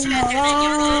 Sing it faster than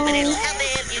you're wrong, but it'll help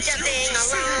if you just sing along.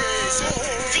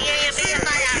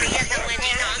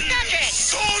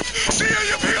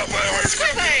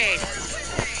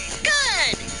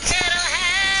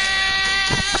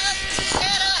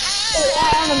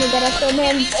 So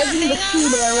man, it's in the sea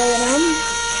there right now.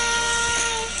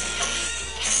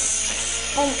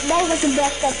 And that was like the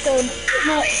best episode.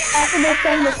 After they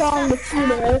sang the song, the sea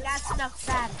bear. That's enough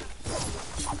sad.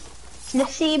 The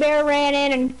sea bear ran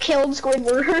in and killed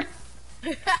Squidward.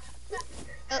 Hopefully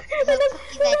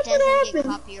that doesn't get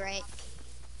copyright.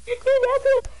 Dude, that's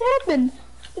what happened.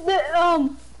 The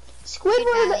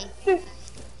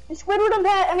Squidward and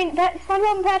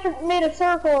SpongeBob and Patrick made a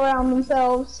circle around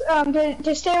themselves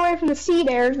to stay away from the sea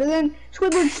bears, but then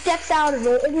Squidward steps out of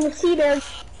it, and then the sea bears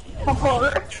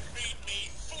apart.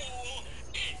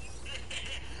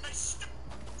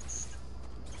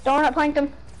 Darn it,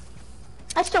 Plankton.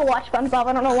 I still watch SpongeBob,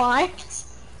 I don't know why.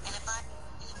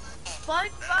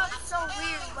 SpongeBob's so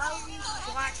weird. Why would you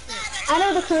watch it? I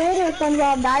know the creator of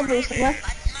SpongeBob died recently.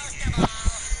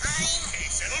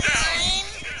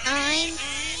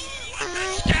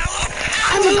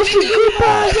 I'm a Goofy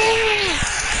Goober, yeah!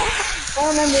 I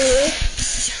remember you.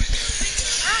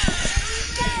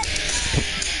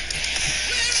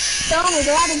 Tell me,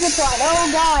 go out a good one.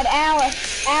 Oh God,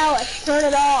 Alice, turn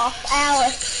it off,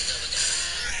 Alice,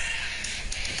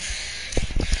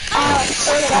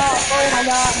 turn it off, oh my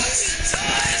God.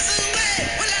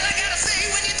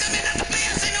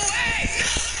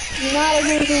 You're not a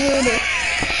Goofy Goober.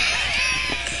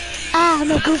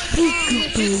 I'm a Goofy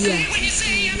Goober, yeah.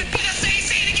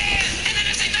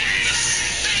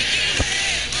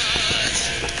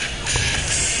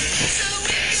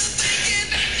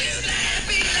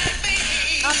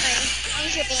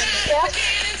 Yeah.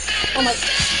 Oh my.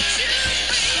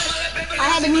 I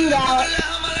had to mute out.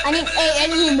 I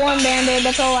just need one band-aid,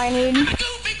 that's all I need.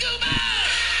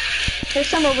 There's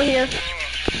some over here.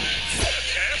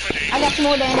 I got some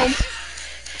more band-aids.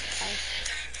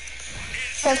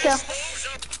 Let's go.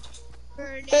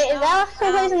 Is Alex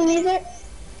still playing the music?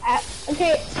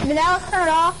 Okay, did Alex turn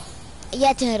it off?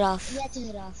 Yeah, turn it off.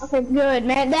 Okay, good,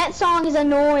 man. That song is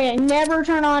annoying. Never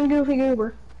turn on Goofy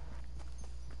Goober.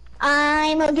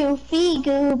 I'm a Goofy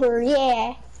Goober,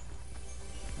 yeah.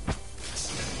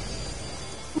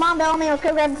 Come on, Bellamy, let's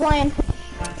go grab the plane. Oh,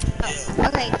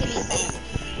 okay, give me a second.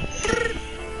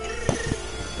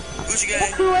 What's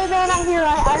the way going out here? I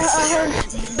heard.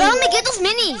 Bellamy, get those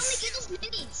minis!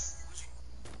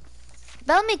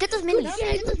 Bellamy, get those minis!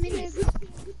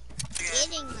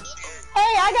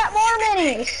 Hey, I got more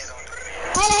minis!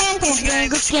 Gucci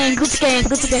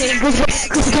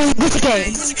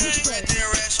gang.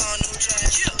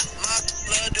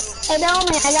 Hey,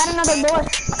 Bellamy, I got another boy.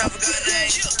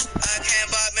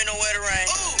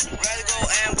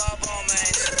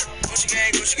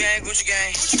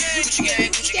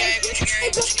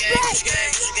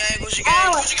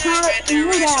 Alex,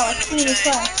 move Alex, Jesus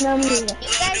Christ, no move. You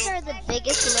guys are the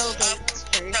biggest little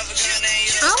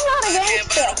gangsters. I'm not a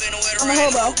gangster. I'm a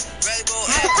hobo.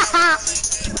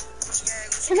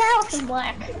 Cause Alex is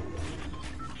black.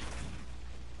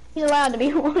 He's allowed to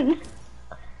be one.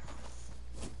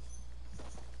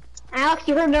 Alex,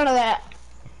 you heard none of that.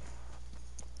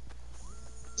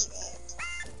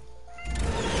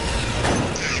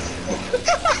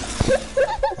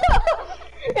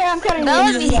 Yeah, I'm cutting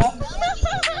Bellamy.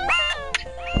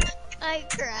 I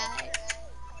cried.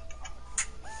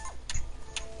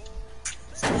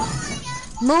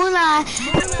 Moolah!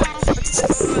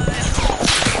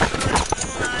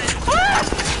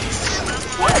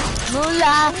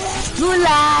 Moolah!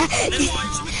 Moolah!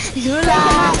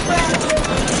 Moolah!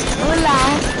 Moolah!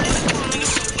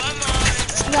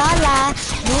 Moolah!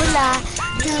 Moolah!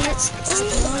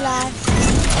 Moolah!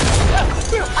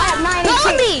 I have 9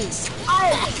 Bellamy! I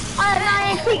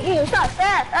have 9 feet. You stop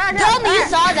that. Bellamy, you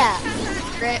saw that!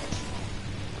 Rip.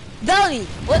 Bellamy,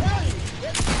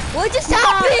 what just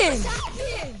happened?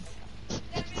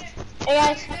 Hey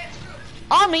guys.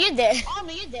 Army, you're there.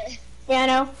 Yeah, I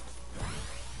know.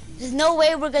 There's no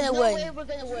way we're gonna win.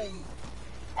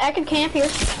 I can camp here.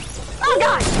 Oh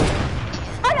God!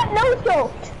 I got no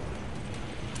scoped.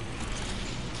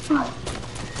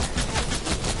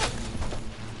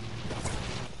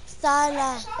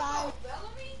 Sala.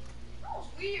 Bellamy? That was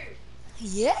weird.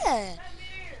 Yeah. I'm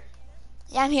here.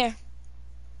 Yeah, I'm here.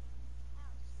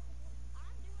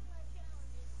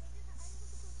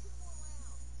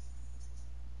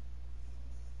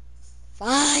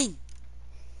 Fine.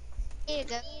 Need to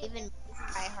go even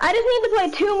try harder. I just need to play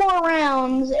 2 more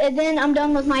rounds, and then I'm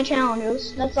done with my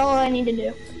challenges. That's all I need to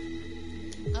do.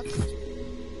 Okay.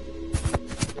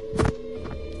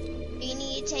 Do you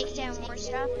need to take down more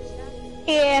stuff?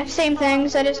 Yeah, same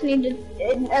things. I just need to.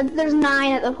 There's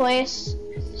 9 at the place,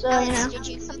 so you Alex, know. did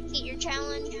you complete your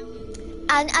challenge?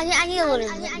 I need a little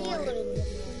bit more.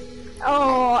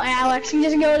 Oh, Alex, you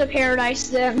just go to paradise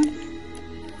then.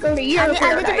 Go to your I need to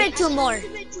paradise. break 2 more.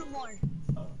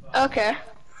 Okay.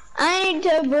 I need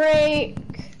to break.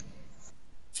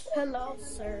 Hello,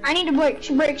 sir. I need to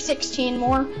break 16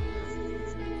 more.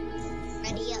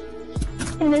 Ready up.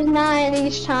 And there's 9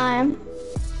 each time.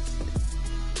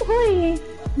 Whee!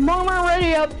 Mama,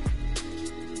 ready up.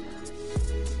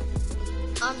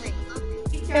 I'm ready.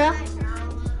 Yeah.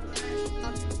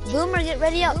 Boomer, get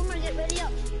ready up.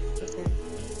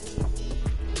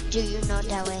 Do you know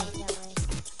that way?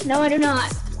 No, I do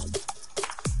not.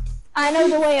 I know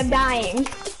the way of dying.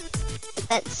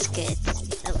 That's good.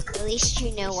 At least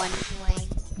you know one way.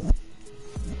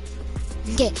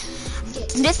 Okay.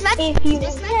 This match. If you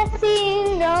can't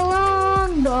sing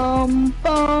along, bum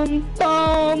bum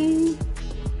bum.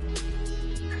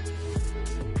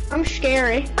 I'm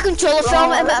scary. Controller from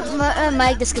my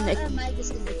mic disconnect.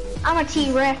 I'm a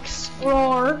T-Rex.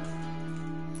 Roar.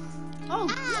 Oh,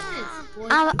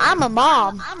 goodness. I'm a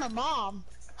mom.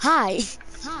 Hi.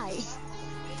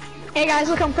 Hey guys,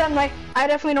 look, I'm friendly. I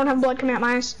definitely don't have blood coming out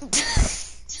my eyes.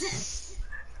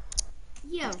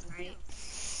 Yeah, right.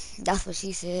 That's what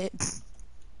she said.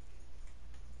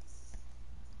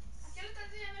 ¿A quién le estás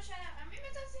diciendo shut up? ¿A mí me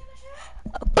estás diciendo shut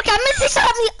up? Porque a mí sí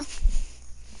sabía.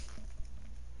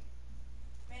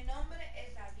 Mi nombre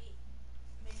es David.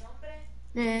 Mi nombre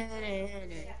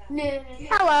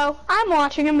Hello, I'm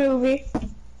watching a movie.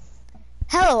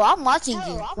 Hello, I'm watching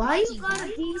you. Why you gotta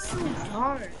be so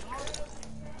dark?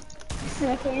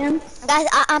 I can. Guys,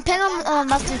 I'm playing on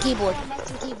mouse and keyboard.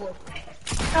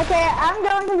 Okay, I'm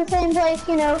going to the same place,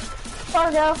 you know.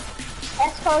 Cargo.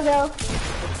 Cargo.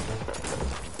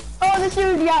 Oh, this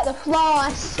dude got the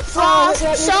floss. Floss,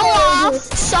 show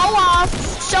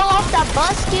off that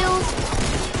bus skills.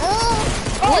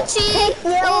 Gucci. Take the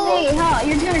LB, huh?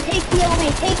 You're gonna take the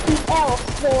LB. Take the L,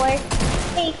 boy.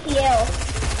 Take the L.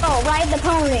 Oh, ride the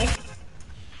pony.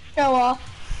 Show off.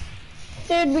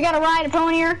 Dude, we gotta ride a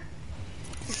pony here.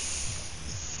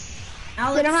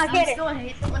 Alex, I'm not kidding. still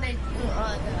hate when I do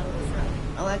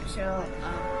the electro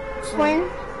Swing.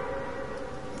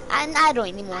 I don't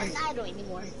anymore.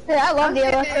 Dude, I love the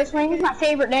electro swing. It's my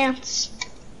favorite dance.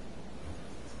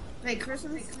 Wait,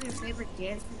 Christmas is your favorite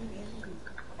dance?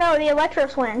 No, the electro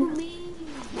swing.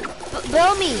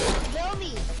 Bill me.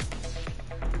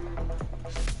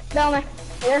 Bell me.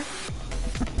 Here.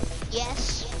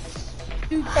 Yes.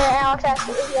 Here, Alex,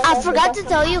 I forgot to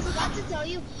tell you.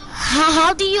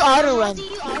 How do you auto run?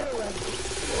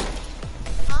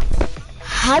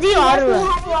 How do you auto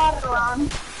run?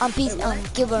 On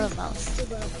keyboard and mouse.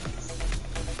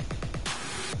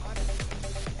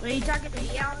 Were you talking to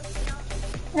me, Alex?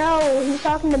 No, he's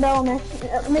talking to Bellamy.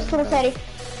 Mr. Rossetti.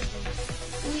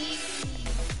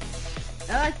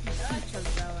 I like the speech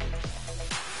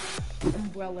of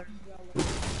Umbrella.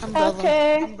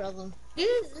 Okay.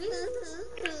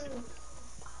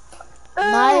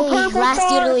 My last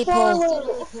utility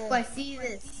pole. Oh, I see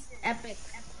this epic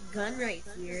gun right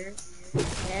here.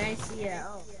 And I see it.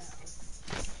 Oh,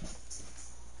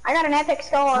 I got an epic I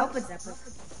star. hope it's epic.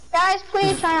 Guys,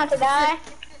 please try not to die.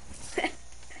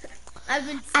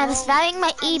 I'm spamming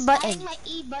my E button.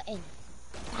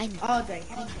 I know. Oh, dang.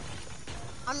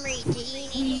 I'm ready. Do you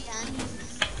need a gun?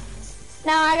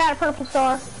 Now I got a purple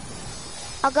star.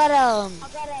 I got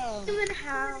Even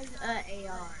have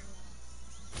AR.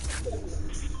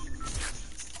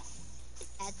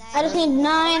 I just need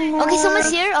 9 more. Okay, someone's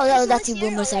here. Oh, no, that's you,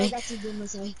 Boomer. Sorry.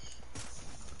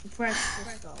 Press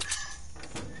crystal.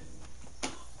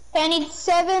 I need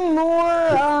 7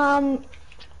 more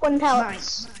wooden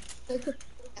pellets.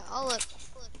 I'll look.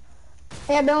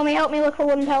 Yeah, Bellamy, help me look for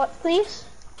wooden pellets, please.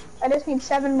 I just need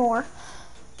 7 more.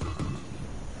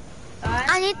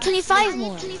 I need 25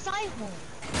 more.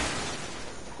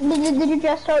 Did you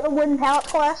just start the wooden pallet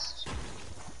quest?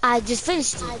 I just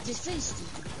finished it.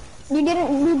 You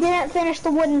didn't finish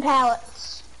the wooden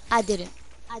pallets. I didn't.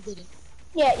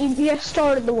 Yeah, you just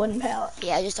started the wooden pallet.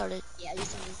 Yeah, I just started.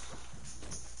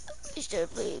 Mr.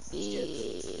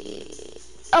 Baby.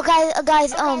 Oh,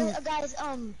 guys,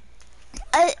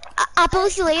 I'll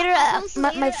post you later.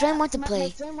 My friend wants to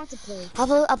play.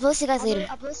 I'll post you guys later.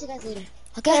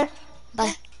 Okay? Yeah.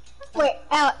 Bye. Wait,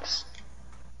 Alex.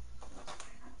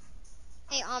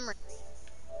 Hey, Omri.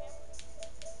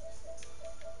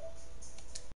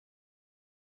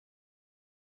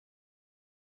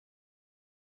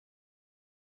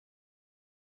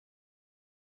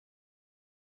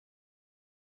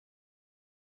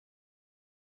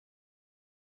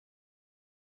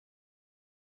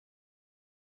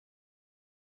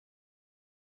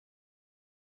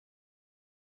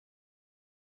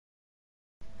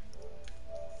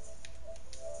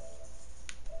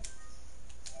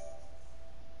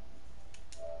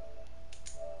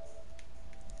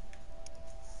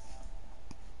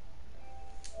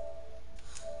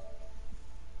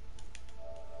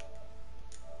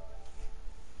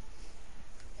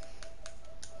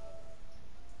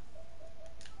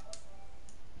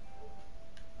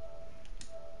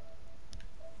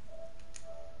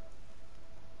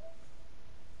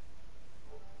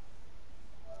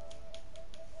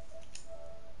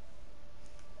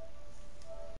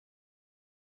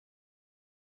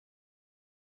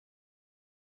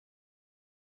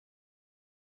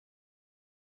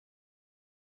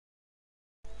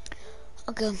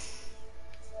 Okay.